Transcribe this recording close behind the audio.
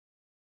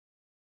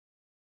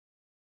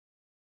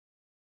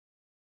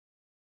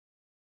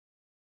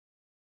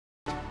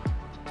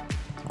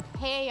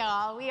Hey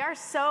y'all, we are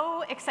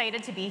so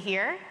excited to be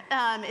here.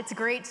 It's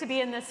great to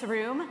be in this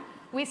room.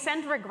 We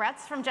send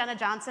regrets from Jenna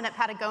Johnson at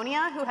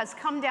Patagonia, who has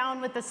come down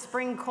with the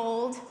spring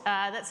cold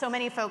that so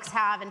many folks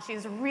have, and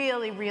she's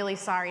really, really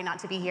sorry not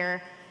to be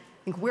here.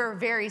 I think we're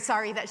very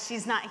sorry that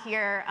she's not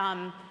here.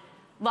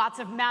 Lots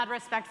of mad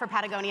respect for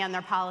Patagonia and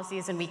their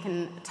policies, and we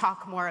can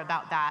talk more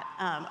about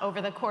that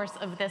over the course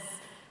of this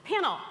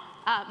panel.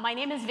 My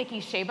name is Vicki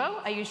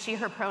Shabo. I use she,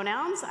 her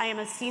pronouns. I am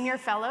a senior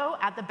fellow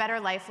at the Better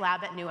Life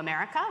Lab at New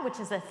America, which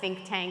is a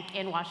think tank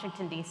in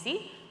Washington,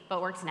 D.C.,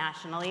 but works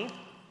nationally.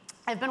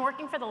 I've been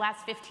working for the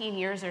last 15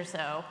 years or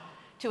so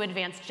to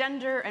advance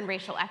gender and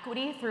racial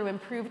equity through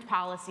improved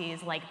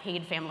policies like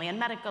paid family and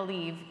medical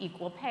leave,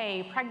 equal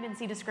pay,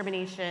 pregnancy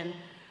discrimination,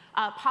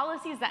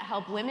 policies that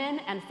help women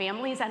and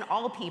families and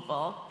all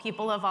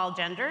people of all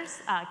genders,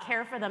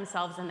 care for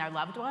themselves and their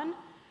loved one,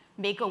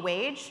 make a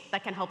wage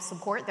that can help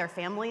support their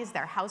families,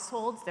 their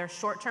households, their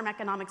short-term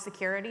economic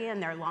security,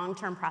 and their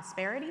long-term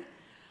prosperity,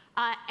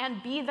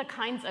 and be the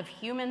kinds of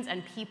humans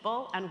and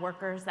people and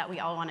workers that we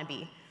all want to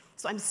be.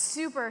 So I'm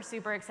super,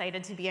 super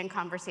excited to be in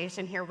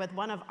conversation here with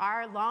one of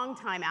our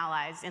longtime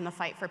allies in the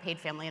fight for paid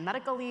family and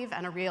medical leave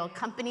and a real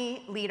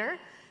company leader,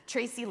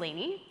 Tracy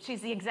Layney.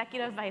 She's the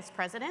Executive Vice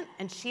President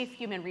and Chief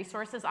Human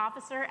Resources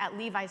Officer at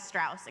Levi,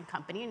 Strauss &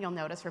 Company, and you'll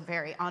notice her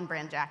very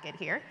on-brand jacket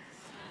here.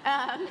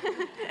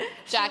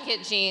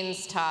 Jacket,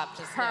 jeans, top.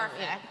 Just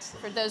perfect. Yeah,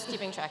 for those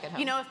keeping track at home.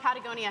 You know, if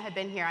Patagonia had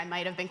been here, I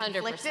might have been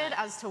conflicted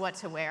 100%. as to what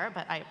to wear,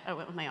 but I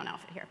went with my own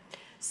outfit here.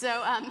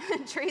 So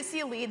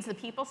Tracy leads the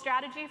people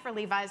strategy for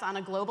Levi's on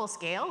a global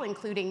scale,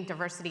 including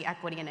diversity,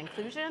 equity, and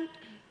inclusion,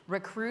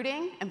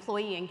 recruiting,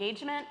 employee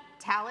engagement,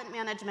 talent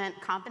management,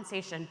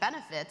 compensation,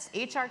 benefits,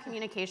 HR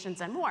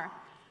communications, and more.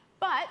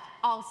 But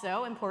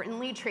also,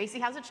 importantly, Tracy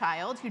has a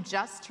child who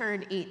just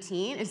turned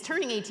 18, is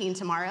turning 18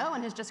 tomorrow,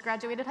 and has just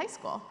graduated high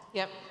school.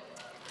 Yep.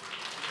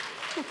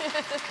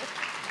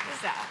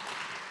 So,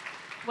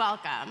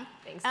 welcome.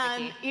 Thanks,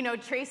 Vicki. You know,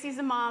 Tracy's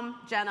a mom.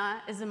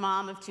 Jenna is a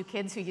mom of 2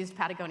 kids who used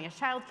Patagonia's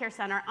Child Care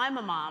Center. I'm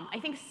a mom. I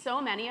think so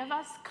many of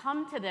us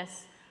come to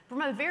this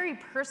from a very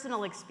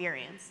personal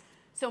experience.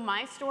 So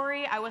my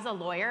story, I was a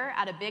lawyer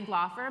at a big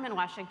law firm in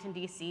Washington,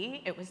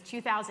 D.C. It was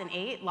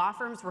 2008. Law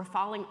firms were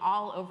falling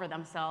all over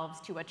themselves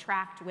to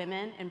attract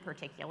women in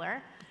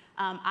particular.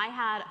 I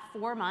had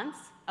 4 months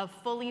of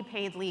fully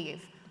paid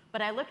leave,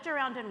 but I looked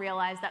around and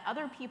realized that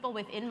other people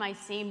within my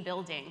same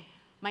building,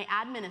 my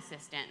admin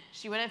assistant,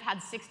 she would have had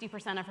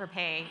 60% of her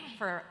pay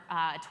for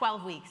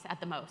 12 weeks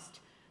at the most.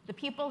 The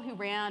people who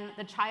ran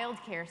the child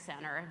care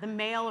center, the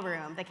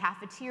mailroom, the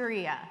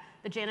cafeteria,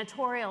 the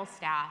janitorial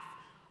staff,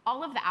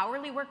 all of the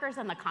hourly workers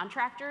and the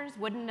contractors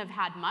wouldn't have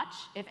had much,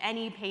 if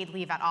any, paid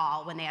leave at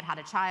all when they had had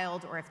a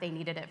child or if they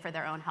needed it for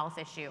their own health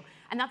issue.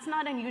 And that's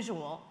not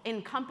unusual.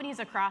 In companies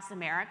across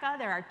America,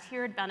 there are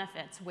tiered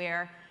benefits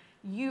where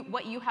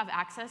what you have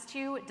access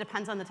to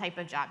depends on the type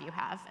of job you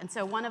have. And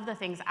so one of the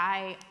things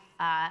I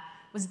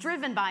was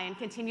driven by and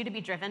continue to be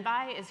driven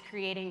by is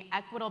creating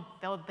equitable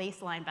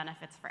baseline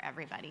benefits for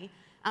everybody.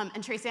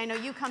 And Tracy, I know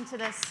you come to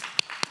this.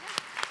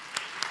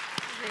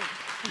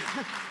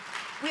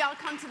 We all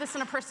come to this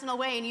in a personal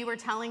way, and you were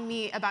telling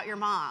me about your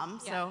mom,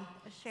 so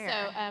share.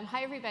 So,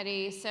 hi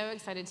everybody, so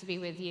excited to be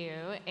with you,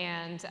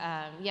 and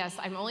yes,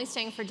 I'm only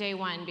staying for day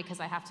 1 because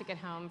I have to get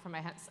home for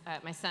my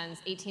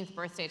son's 18th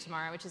birthday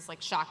tomorrow, which is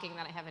like shocking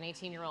that I have an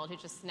 18-year-old who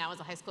just now is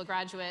a high school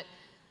graduate.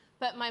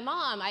 But my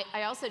mom,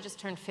 I also just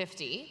turned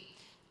 50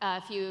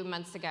 a few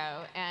months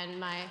ago,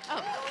 and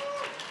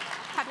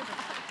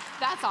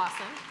that's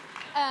awesome.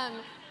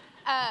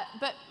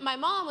 But my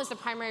mom was the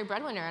primary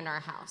breadwinner in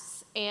our house,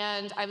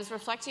 and I was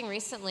reflecting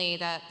recently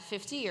that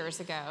 50 years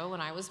ago, when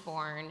I was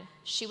born,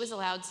 she was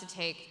allowed to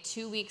take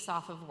 2 weeks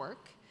off of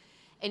work,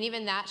 and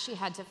even that she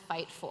had to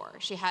fight for.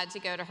 She had to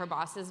go to her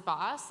boss's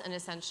boss and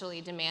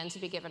essentially demand to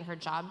be given her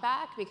job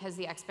back because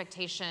the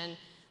expectation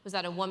was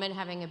that a woman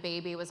having a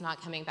baby was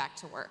not coming back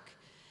to work.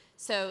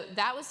 So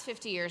that was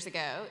 50 years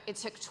ago. It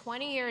took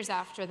 20 years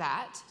after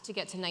that to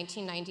get to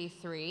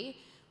 1993,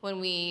 when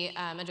we,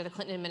 under the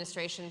Clinton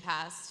administration,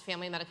 passed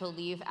Family Medical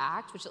Leave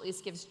Act, which at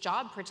least gives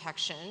job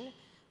protection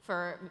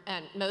for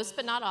most,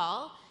 but not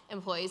all,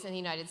 employees in the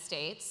United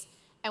States.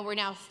 And we're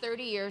now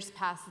 30 years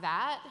past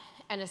that,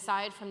 and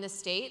aside from the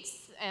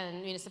states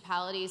and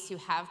municipalities who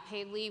have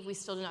paid leave, we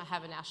still do not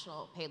have a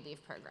national paid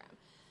leave program.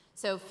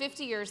 So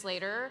 50 years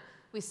later,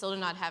 we still do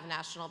not have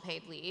national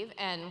paid leave,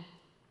 and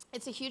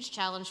it's a huge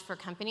challenge for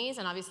companies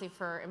and obviously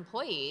for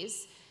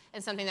employees.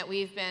 And something that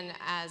we've been,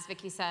 as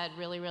Vicki said,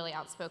 really, really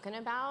outspoken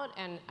about,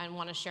 and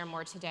want to share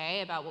more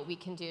today about what we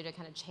can do to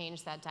kind of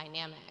change that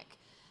dynamic.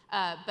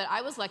 But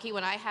I was lucky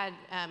when I had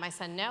my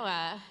son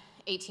Noah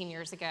 18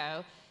 years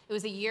ago. It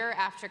was a year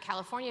after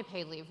California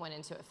paid leave went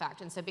into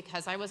effect. And so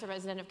because I was a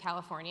resident of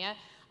California,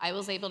 I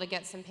was able to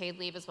get some paid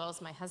leave as well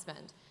as my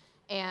husband.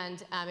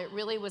 And it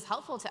really was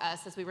helpful to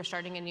us as we were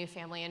starting a new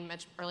family and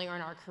much earlier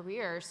in our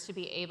careers to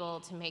be able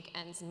to make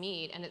ends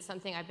meet. And it's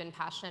something I've been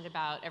passionate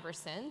about ever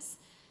since.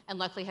 And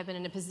luckily have been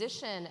in a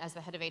position as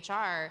the head of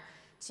HR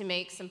to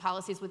make some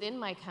policies within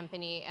my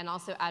company and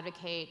also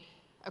advocate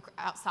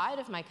outside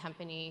of my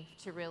company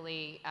to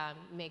really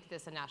make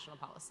this a national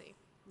policy.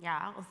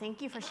 Yeah, well,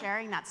 thank you for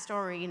sharing that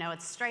story. You know,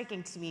 it's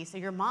striking to me. So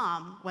your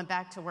mom went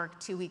back to work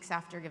 2 weeks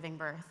after giving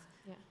birth.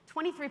 Yeah.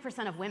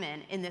 23% of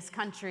women in this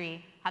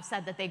country have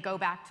said that they go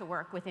back to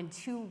work within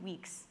 2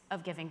 weeks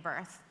of giving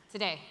birth.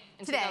 Today,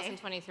 in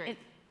 2023.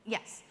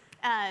 Yes,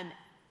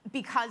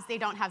 because they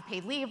don't have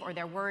paid leave, or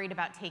they're worried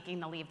about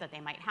taking the leave that they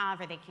might have,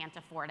 or they can't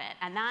afford it.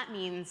 And that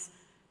means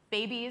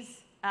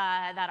babies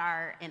that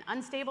are in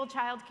unstable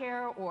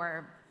childcare,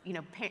 or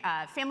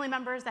family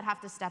members that have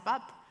to step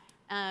up.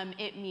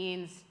 It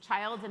means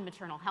child and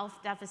maternal health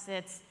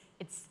deficits.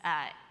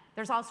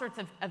 There's all sorts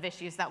of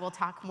issues that we'll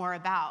talk more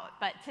about.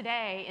 But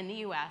today in the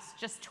US,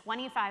 just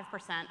 25%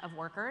 of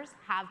workers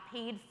have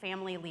paid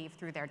family leave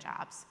through their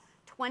jobs.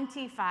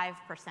 25%.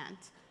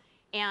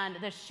 And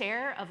the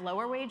share of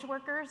lower wage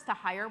workers to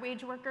higher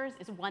wage workers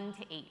is 1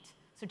 to 8.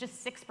 So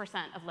just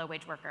 6% of low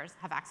wage workers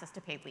have access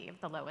to paid leave,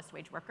 the lowest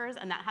wage workers,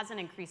 and that hasn't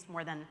increased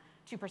more than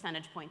 2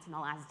 percentage points in the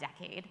last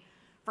decade.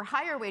 For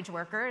higher wage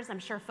workers, I'm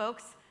sure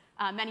folks,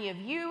 many of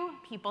you,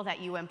 people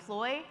that you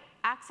employ,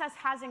 access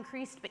has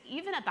increased, but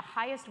even at the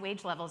highest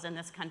wage levels in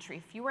this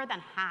country, fewer than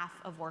half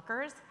of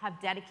workers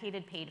have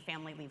dedicated paid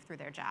family leave through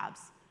their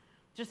jobs.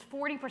 Just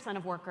 40%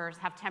 of workers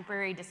have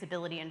temporary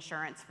disability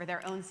insurance for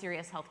their own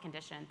serious health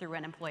condition through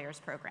an employer's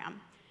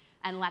program.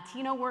 And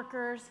Latino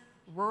workers,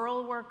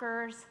 rural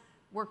workers,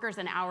 workers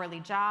in hourly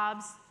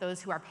jobs, those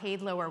who are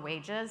paid lower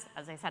wages,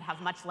 as I said,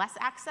 have much less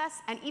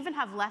access, and even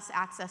have less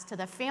access to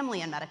the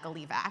Family and Medical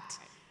Leave Act,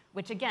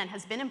 which again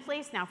has been in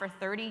place now for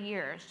 30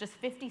 years.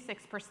 Just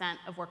 56%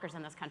 of workers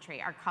in this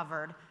country are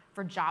covered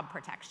for job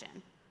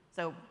protection.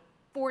 So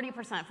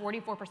 40%,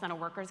 44% of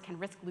workers can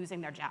risk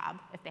losing their job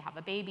if they have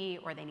a baby,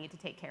 or they need to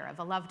take care of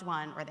a loved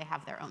one, or they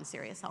have their own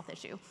serious health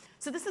issue.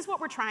 So this is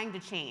what we're trying to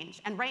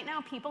change. And right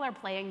now, people are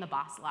playing the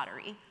boss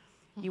lottery.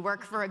 You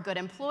work for a good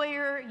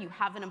employer, you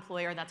have an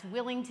employer that's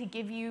willing to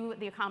give you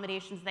the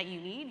accommodations that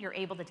you need, you're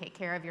able to take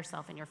care of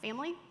yourself and your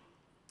family.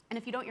 And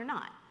if you don't, you're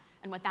not.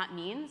 And what that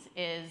means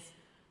is,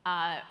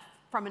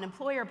 from an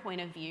employer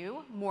point of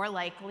view, more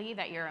likely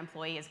that your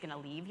employee is gonna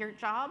leave your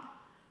job,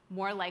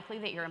 more likely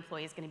that your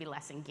employee is going to be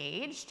less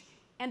engaged.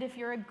 And if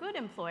you're a good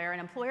employer, an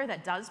employer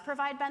that does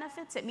provide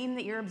benefits, it means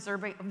that you're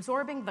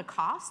absorbing the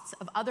costs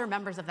of other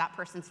members of that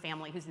person's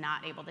family who's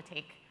not able to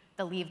take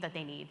the leave that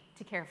they need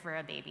to care for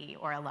a baby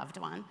or a loved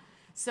one.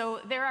 So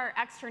there are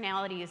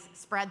externalities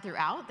spread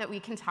throughout that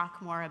we can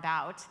talk more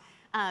about.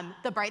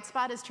 The bright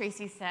spot, as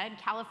Tracy said,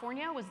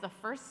 California was the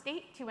first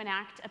state to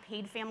enact a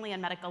paid family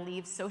and medical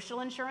leave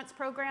social insurance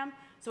program.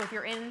 So if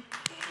you're in,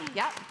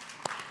 yep.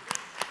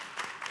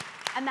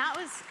 And that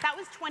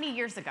was 20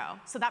 years ago.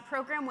 So that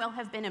program will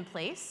have been in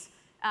place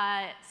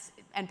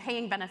and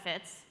paying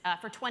benefits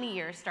for 20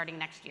 years starting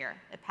next year.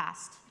 It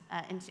passed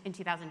in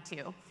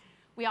 2002.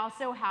 We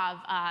also have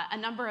a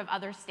number of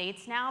other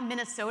states now.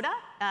 Minnesota,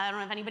 I don't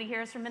know if anybody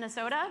here is from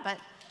Minnesota, but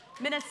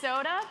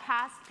Minnesota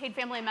passed paid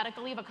family and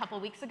medical leave a couple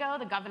weeks ago.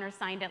 The governor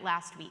signed it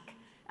last week.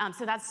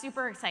 So that's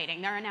super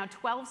exciting. There are now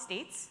 12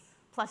 states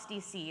plus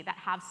DC that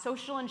have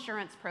social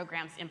insurance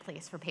programs in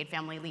place for paid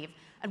family leave.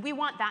 And we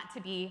want that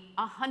to be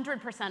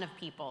 100% of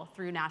people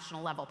through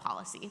national level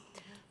policy.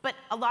 But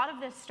a lot of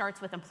this starts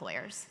with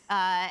employers,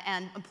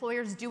 and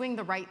employers doing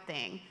the right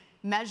thing,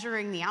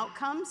 measuring the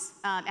outcomes,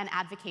 and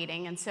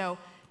advocating. And so,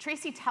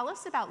 Tracy, tell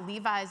us about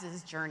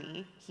Levi's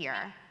journey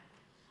here.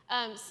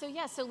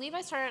 So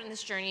Levi started on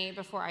this journey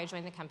before I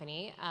joined the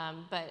company,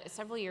 but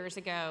several years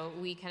ago,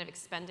 we kind of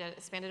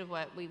expanded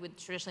what we would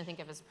traditionally think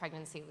of as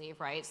pregnancy leave,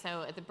 right?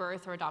 So at the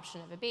birth or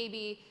adoption of a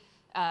baby,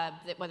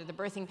 whether the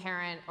birthing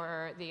parent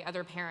or the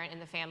other parent in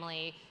the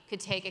family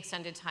could take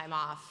extended time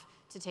off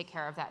to take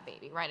care of that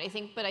baby, right? I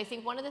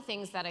think one of the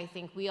things that I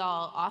think we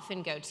all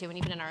often go to, and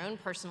even in our own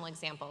personal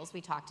examples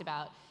we talked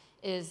about,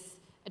 is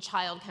a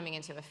child coming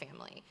into a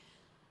family.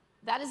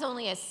 That is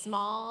only a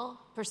small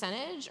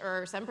percentage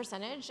or some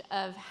percentage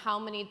of how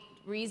many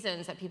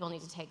reasons that people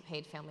need to take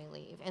paid family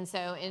leave. And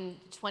so in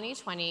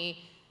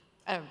 2020,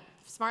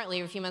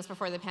 smartly, a few months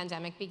before the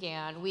pandemic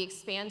began, we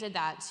expanded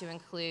that to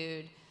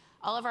include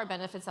all of our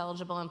benefits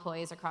eligible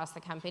employees across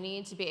the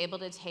company to be able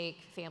to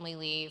take family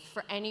leave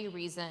for any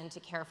reason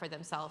to care for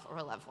themselves or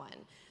a loved one,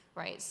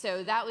 right?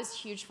 So that was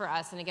huge for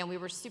us. And again, we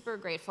were super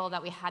grateful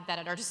that we had that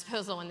at our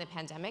disposal when the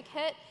pandemic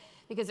hit,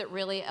 because it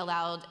really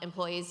allowed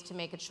employees to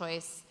make a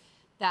choice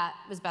that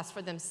was best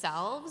for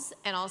themselves,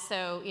 and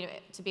also,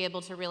 to be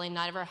able to really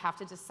not ever have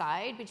to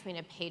decide between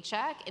a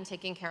paycheck and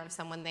taking care of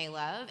someone they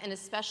love. And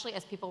especially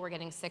as people were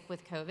getting sick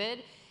with COVID,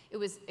 it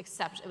was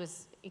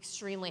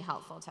extremely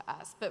helpful to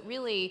us. But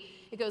really,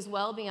 it goes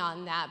well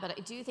beyond that. But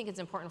I do think it's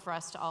important for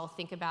us to all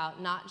think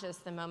about not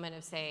just the moment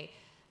of, say,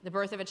 the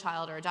birth of a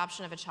child or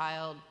adoption of a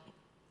child,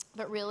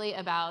 but really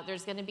about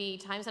there's going to be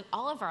times in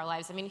all of our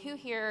lives. I mean, who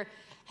here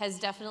has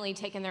definitely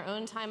taken their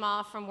own time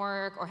off from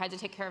work or had to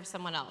take care of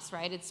someone else,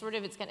 right? If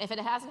it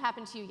hasn't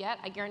happened to you yet,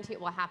 I guarantee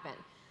it will happen,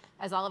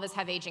 as all of us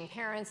have aging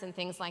parents and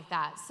things like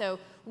that. So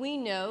we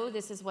know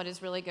this is what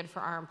is really good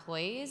for our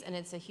employees, and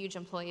it's a huge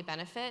employee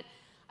benefit.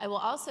 I will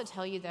also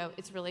tell you, though,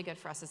 it's really good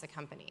for us as a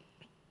company.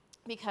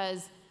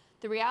 Because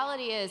the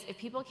reality is, if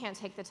people can't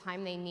take the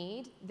time they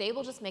need, they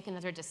will just make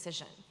another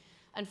decision.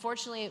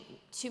 Unfortunately,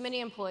 too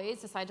many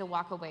employees decide to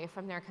walk away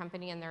from their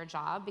company and their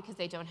job because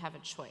they don't have a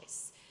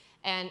choice.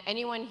 And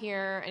anyone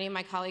here, any of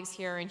my colleagues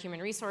here in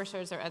human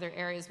resources or other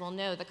areas will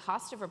know the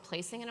cost of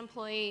replacing an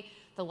employee,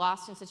 the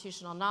lost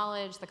institutional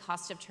knowledge, the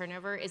cost of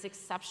turnover is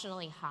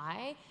exceptionally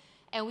high.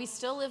 And we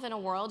still live in a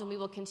world, and we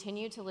will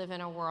continue to live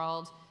in a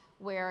world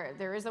where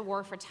there is a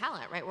war for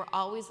talent, right? We're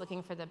always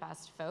looking for the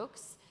best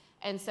folks.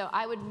 And so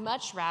I would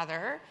much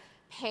rather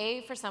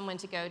pay for someone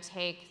to go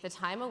take the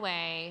time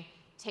away,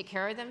 take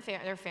care of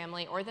their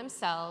family or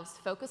themselves,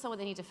 focus on what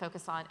they need to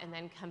focus on, and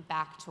then come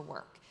back to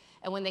work.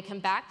 And when they come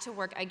back to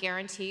work, I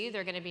guarantee you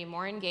they're going to be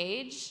more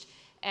engaged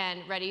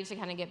and ready to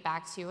kind of get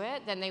back to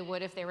it than they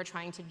would if they were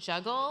trying to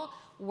juggle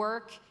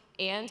work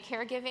and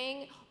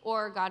caregiving,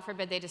 or God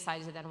forbid they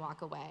decided to then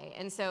walk away.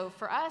 And so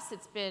for us,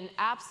 it's been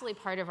absolutely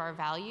part of our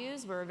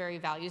values. We're a very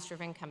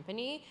values-driven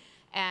company,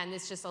 and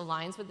this just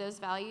aligns with those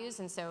values.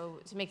 And so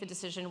to make the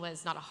decision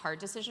was not a hard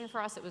decision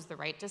for us, it was the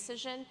right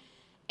decision.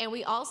 And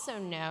we also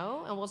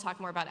know, and we'll talk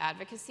more about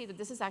advocacy, that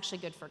this is actually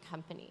good for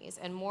companies,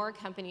 and more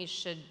companies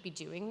should be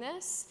doing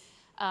this,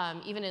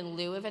 even in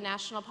lieu of a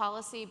national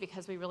policy,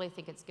 because we really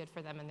think it's good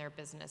for them and their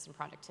business and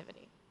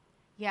productivity.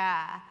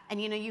 Yeah,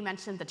 and you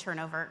mentioned the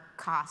turnover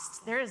costs.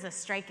 There is a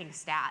striking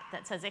stat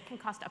that says it can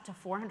cost up to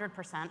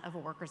 400% of a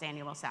worker's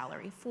annual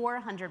salary,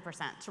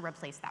 400% to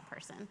replace that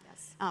person.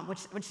 Yes.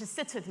 Which just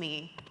sits with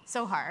me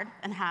so hard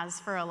and has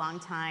for a long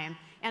time.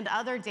 And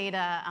other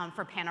data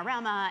for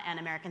Panorama and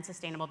American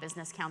Sustainable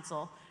Business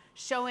Council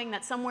showing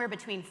that somewhere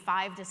between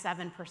 5 to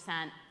 7%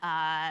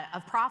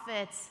 of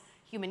profits,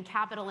 human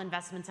capital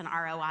investments, and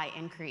ROI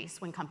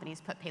increase when companies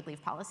put paid leave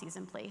policies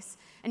in place.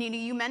 And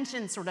you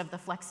mentioned sort of the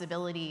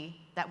flexibility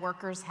that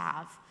workers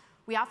have.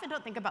 We often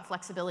don't think about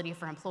flexibility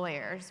for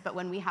employers, but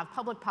when we have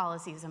public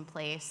policies in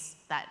place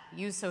that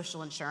use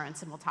social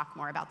insurance, and we'll talk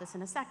more about this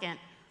in a second,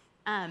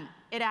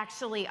 it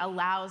actually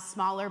allows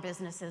smaller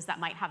businesses that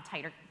might have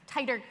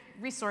tighter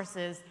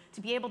resources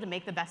to be able to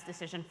make the best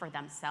decision for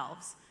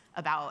themselves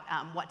about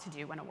what to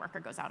do when a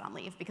worker goes out on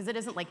leave. Because it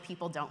isn't like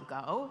people don't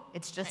go,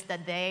 it's just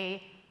that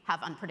they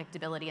have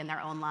unpredictability in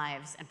their own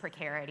lives and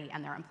precarity,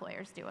 and their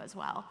employers do as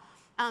well.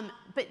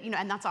 But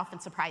and that's often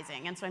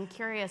surprising. And so I'm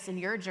curious, in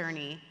your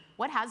journey,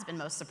 what has been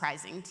most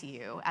surprising to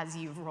you as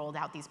you've rolled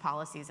out these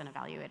policies and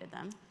evaluated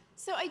them?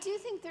 So I do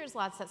think there's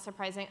lots that's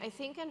surprising. I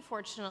think,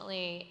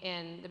 unfortunately,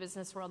 in the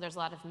business world, there's a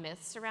lot of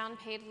myths around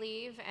paid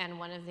leave. And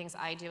one of the things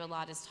I do a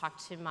lot is talk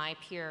to my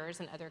peers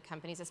and other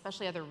companies,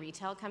 especially other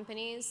retail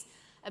companies,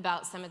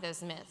 about some of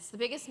those myths. The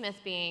biggest myth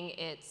being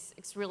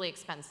it's really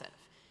expensive.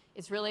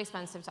 It's really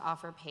expensive to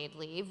offer paid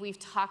leave. We've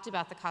talked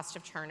about the cost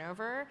of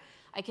turnover.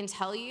 I can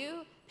tell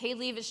you, paid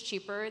leave is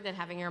cheaper than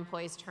having your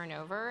employees turn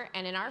over.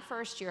 And in our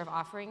first year of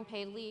offering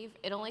paid leave,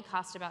 it only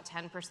cost about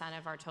 10%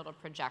 of our total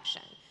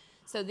projection.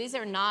 So these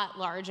are not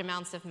large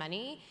amounts of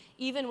money,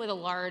 even with a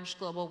large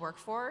global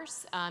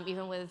workforce,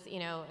 even with,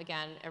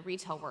 again, a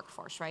retail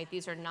workforce, right?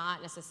 These are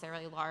not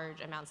necessarily large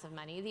amounts of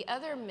money. The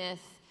other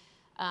myth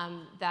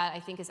that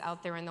I think is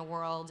out there in the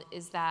world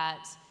is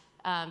that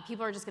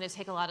people are just going to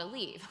take a lot of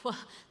leave. Well,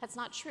 that's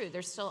not true.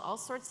 There's still all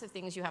sorts of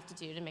things you have to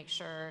do to make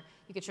sure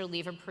you get your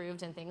leave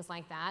approved and things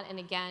like that. And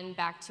again,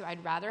 back to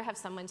I'd rather have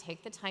someone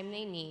take the time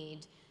they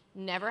need,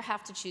 never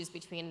have to choose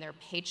between their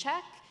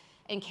paycheck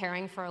and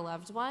caring for a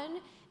loved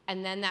one,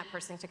 and then that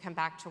person to come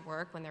back to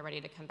work when they're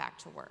ready to come back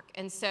to work.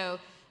 And so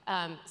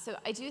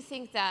I do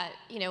think that,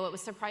 what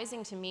was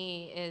surprising to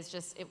me is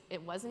just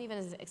it wasn't even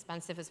as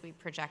expensive as we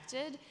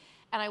projected.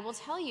 And I will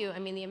tell you,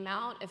 the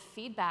amount of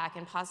feedback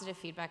and positive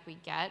feedback we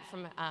get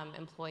from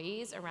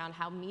employees around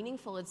how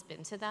meaningful it's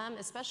been to them,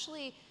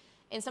 especially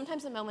in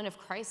sometimes a moment of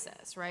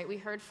crisis, right? We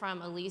heard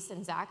from Elise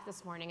and Zach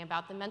this morning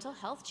about the mental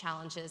health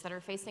challenges that are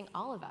facing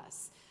all of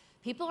us.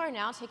 People are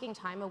now taking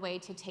time away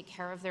to take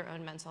care of their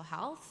own mental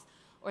health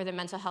or the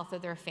mental health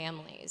of their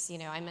families.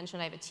 I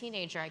mentioned I have a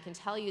teenager. I can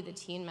tell you the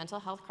teen mental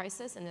health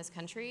crisis in this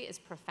country is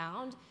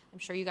profound. I'm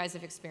sure you guys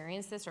have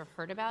experienced this or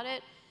heard about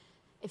it.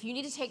 If you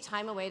need to take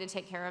time away to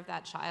take care of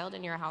that child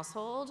in your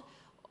household,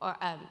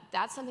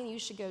 that's something you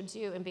should go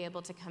do and be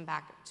able to come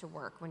back to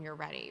work when you're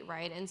ready,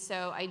 right? And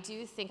so I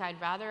do think I'd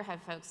rather have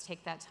folks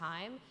take that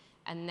time,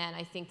 and then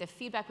I think the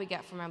feedback we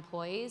get from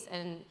employees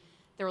and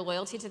their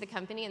loyalty to the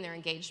company and their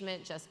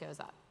engagement just goes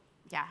up.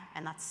 Yeah,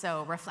 and that's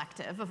so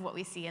reflective of what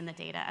we see in the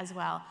data as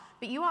well.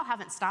 But you all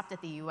haven't stopped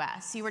at the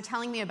US. You were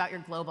telling me about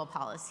your global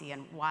policy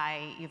and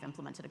why you've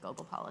implemented a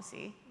global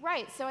policy.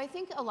 Right, so I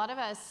think a lot of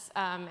us,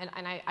 and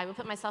I would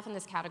put myself in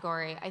this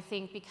category, I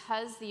think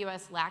because the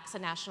US lacks a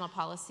national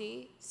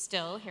policy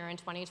still here in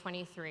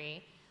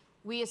 2023,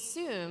 we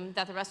assume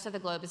that the rest of the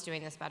globe is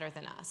doing this better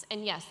than us.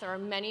 And yes, there are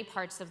many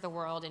parts of the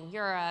world in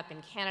Europe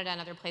and Canada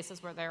and other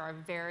places where there are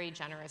very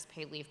generous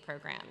paid leave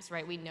programs,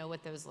 right? We know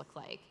what those look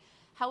like.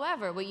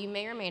 However, what you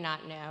may or may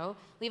not know,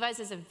 Levi's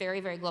is a very,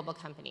 very global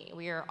company.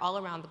 We are all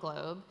around the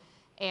globe.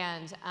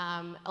 And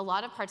a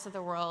lot of parts of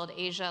the world,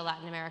 Asia,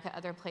 Latin America,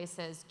 other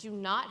places, do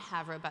not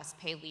have robust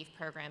paid leave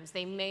programs.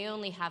 They may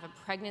only have a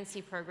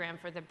pregnancy program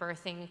for the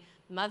birthing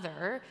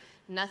mother,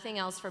 nothing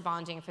else for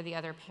bonding for the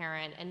other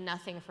parent, and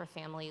nothing for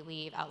family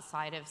leave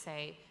outside of,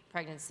 say,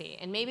 pregnancy,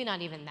 and maybe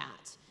not even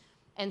that.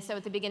 And so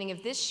at the beginning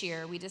of this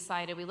year, we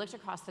decided, we looked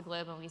across the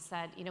globe and we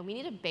said, you know, we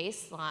need a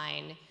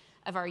baseline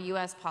of our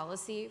US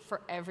policy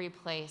for every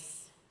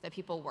place that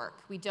people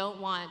work. We don't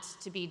want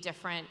to be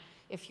different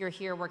if you're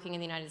here working in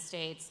the United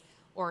States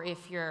or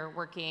if you're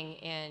working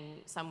in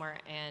somewhere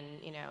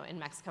in, you know, in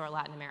Mexico or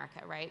Latin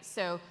America, right?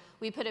 So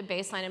we put a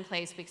baseline in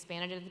place. We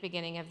expanded it at the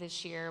beginning of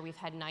this year. We've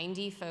had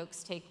 90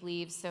 folks take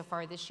leave so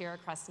far this year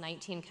across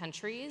 19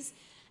 countries.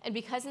 And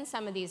because in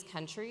some of these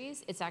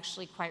countries, it's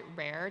actually quite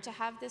rare to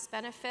have this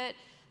benefit,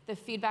 the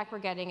feedback we're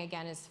getting,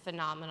 again, is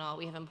phenomenal.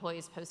 We have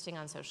employees posting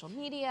on social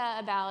media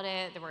about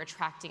it, that we're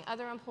attracting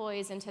other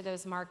employees into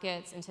those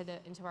markets,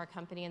 into our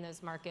company in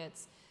those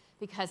markets,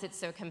 because it's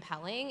so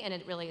compelling, and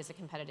it really is a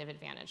competitive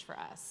advantage for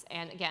us.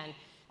 And again,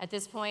 at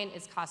this point,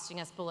 it's costing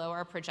us below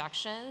our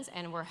projections,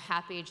 and we're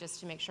happy just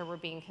to make sure we're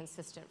being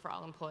consistent for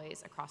all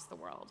employees across the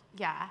world.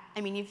 Yeah,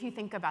 I mean, if you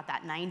think about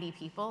that 90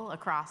 people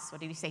across, what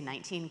did you say,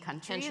 19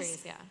 countries?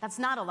 Countries, yeah. That's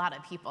not a lot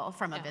of people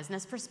from a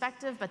business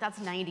perspective, but that's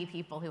 90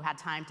 people who had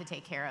time to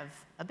take care of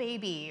a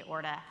baby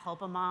or to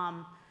help a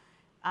mom,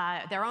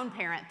 their own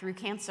parent through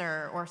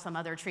cancer or some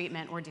other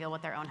treatment or deal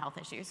with their own health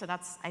issues. So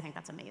I think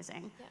that's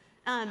amazing.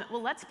 Yeah.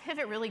 Well, let's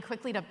pivot really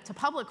quickly to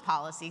public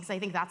policy, because I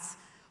think that's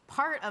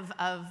part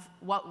of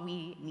what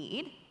we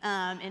need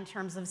in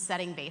terms of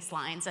setting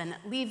baselines. And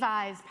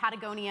Levi's,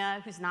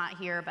 Patagonia, who's not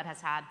here but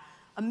has had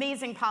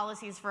amazing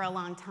policies for a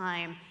long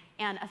time,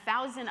 and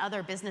 1,000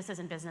 other businesses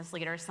and business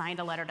leaders signed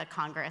a letter to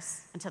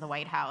Congress and to the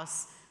White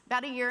House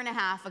about a year and a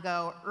half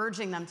ago,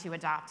 urging them to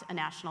adopt a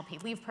national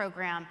paid leave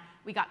program.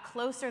 We got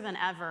closer than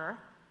ever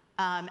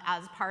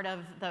as part of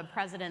the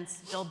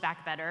president's Build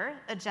Back Better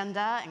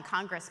agenda, and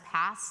Congress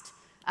passed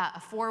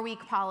a 4-week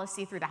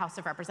policy through the House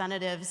of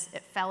Representatives.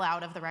 It fell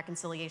out of the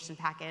reconciliation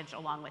package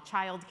along with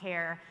child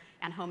care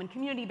and home and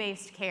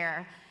community-based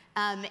care.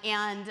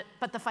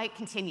 But the fight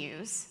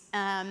continues.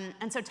 And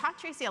so talk,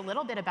 Tracy, a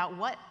little bit about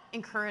what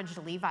encouraged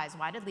Levi's.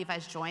 Why did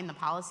Levi's join the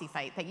policy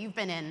fight that you've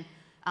been in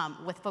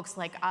with folks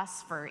like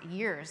us for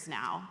years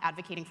now,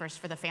 advocating first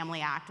for the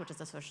Family Act, which is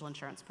a social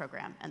insurance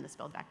program, and this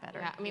Build Back Better?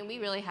 Yeah, I mean, we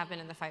really have been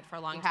in the fight for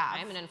a long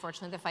time, and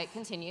unfortunately the fight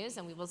continues,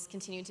 and we will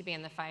continue to be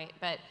in the fight.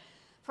 But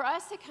for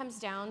us, it comes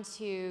down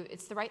to,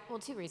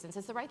 two reasons.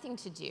 It's the right thing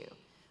to do,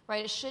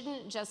 right? It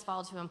shouldn't just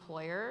fall to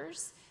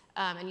employers,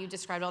 and you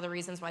described all the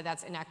reasons why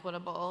that's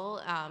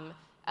inequitable,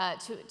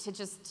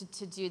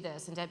 to do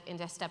this and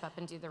to step up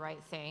and do the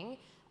right thing.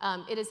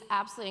 It is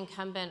absolutely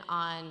incumbent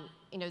on,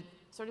 you know,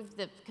 sort of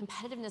the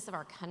competitiveness of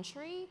our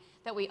country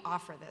that we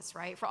offer this,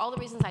 right? For all the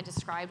reasons I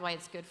described why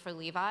it's good for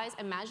Levi's,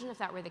 imagine if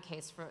that were the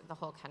case for the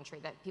whole country,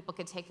 that people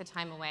could take the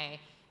time away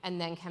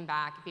and then come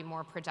back, be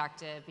more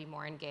productive, be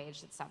more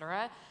engaged, et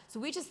cetera. So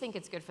we just think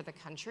it's good for the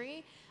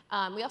country.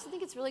 We also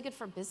think it's really good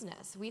for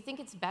business. We think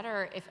it's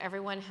better if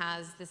everyone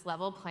has this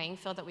level playing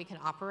field that we can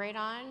operate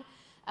on,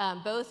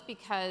 both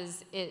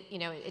because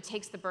it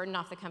takes the burden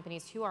off the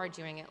companies who are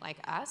doing it like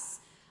us,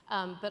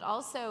 but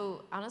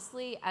also,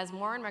 honestly, as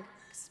more and more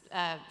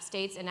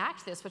states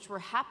enact this, which we're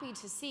happy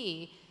to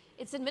see,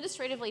 it's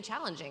administratively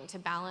challenging to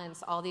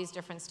balance all these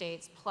different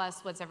states plus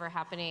what's ever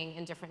happening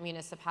in different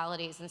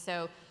municipalities. And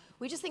so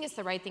we just think it's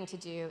the right thing to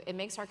do. It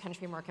makes our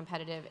country more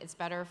competitive. It's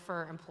better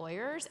for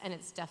employers, and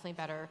it's definitely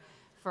better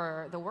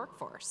for the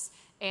workforce.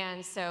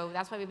 And so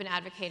that's why we've been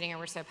advocating, and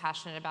we're so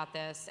passionate about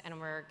this, and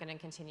we're going to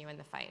continue in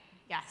the fight.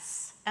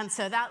 Yes, and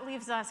so that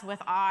leaves us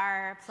with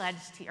our pledge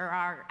or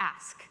our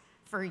ask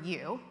for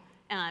you,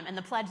 and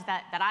the pledge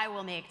that I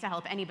will make to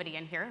help anybody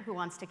in here who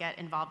wants to get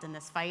involved in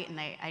this fight, and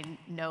I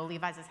know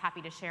Levi's is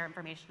happy to share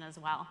information as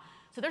well.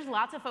 So there's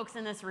lots of folks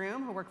in this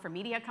room who work for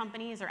media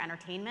companies or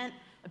entertainment.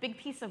 A big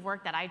piece of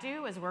work that I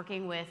do is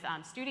working with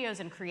studios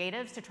and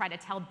creatives to try to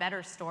tell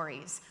better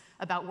stories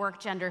about work,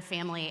 gender,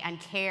 family, and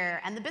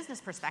care, and the business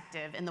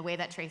perspective in the way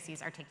that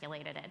Tracy's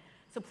articulated it.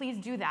 So please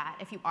do that.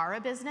 If you are a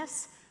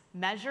business,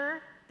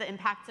 measure the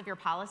impacts of your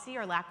policy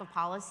or lack of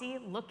policy,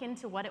 look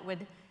into what it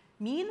would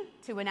mean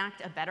to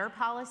enact a better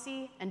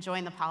policy, and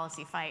join the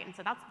policy fight. And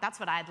so that's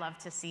what I'd love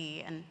to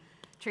see. And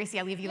Tracy,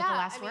 I'll leave you with the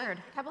last word.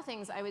 A couple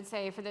things I would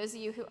say. For those of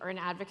you who are in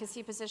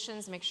advocacy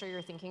positions, make sure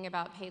you're thinking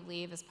about paid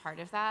leave as part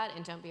of that,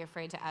 and don't be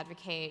afraid to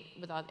advocate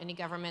without any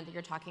government that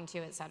you're talking to,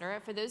 et cetera.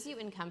 For those of you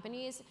in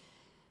companies,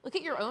 look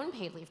at your own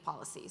paid leave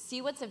policy.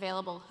 See what's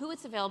available, who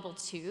it's available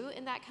to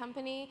in that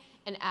company,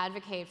 and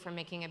advocate for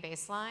making a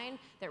baseline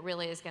that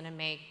really is going to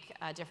make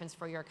a difference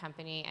for your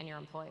company and your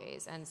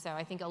employees. And so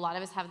I think a lot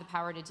of us have the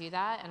power to do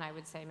that, and I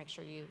would say make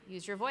sure you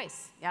use your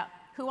voice. Yep.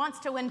 Who wants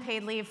to win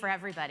paid leave for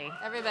everybody?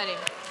 Everybody.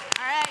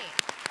 All right.